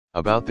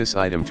About this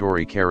item: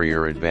 Tory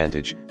Carrier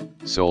Advantage,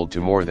 sold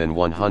to more than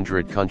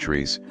 100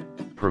 countries,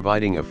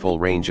 providing a full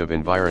range of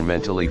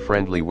environmentally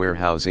friendly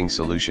warehousing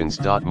solutions.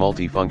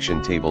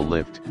 Multifunction table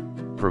lift,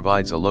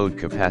 provides a load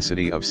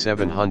capacity of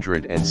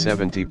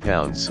 770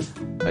 pounds,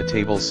 a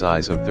table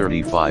size of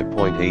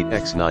 35.8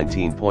 x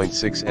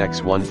 19.6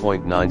 x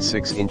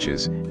 1.96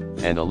 inches,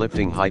 and a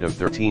lifting height of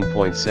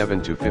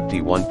 13.7 to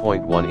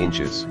 51.1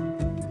 inches.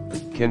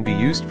 Can be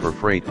used for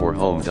freight or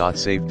home.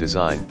 Safe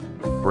design,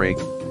 brake,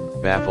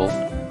 baffle,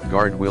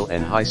 guard wheel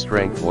and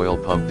high-strength oil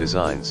pump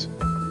designs.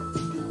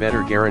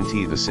 Better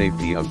guarantee the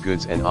safety of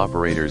goods and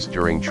operators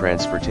during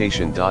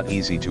transportation.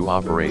 Easy to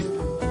operate,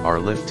 our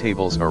lift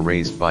tables are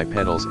raised by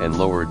pedals and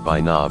lowered by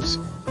knobs,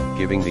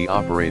 giving the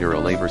operator a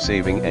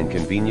labor-saving and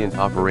convenient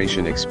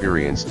operation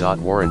experience.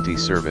 Warranty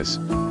service,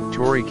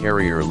 Tory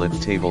Carrier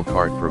lift table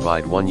cart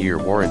provide 1-year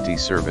warranty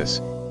service,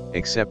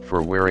 except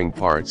for wearing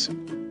parts.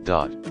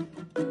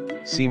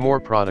 See more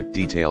product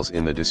details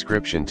in the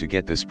description to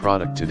get this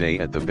product today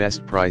at the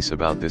best price.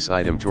 About this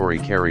item: Tory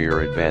Carrier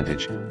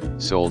Advantage,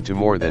 sold to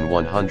more than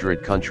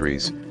 100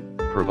 countries,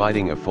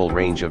 providing a full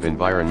range of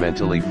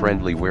environmentally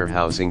friendly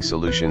warehousing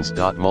solutions.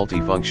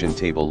 Multifunction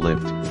table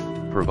lift,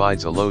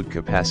 provides a load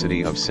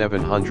capacity of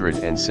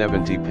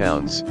 770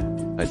 pounds,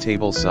 a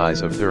table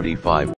size of 35.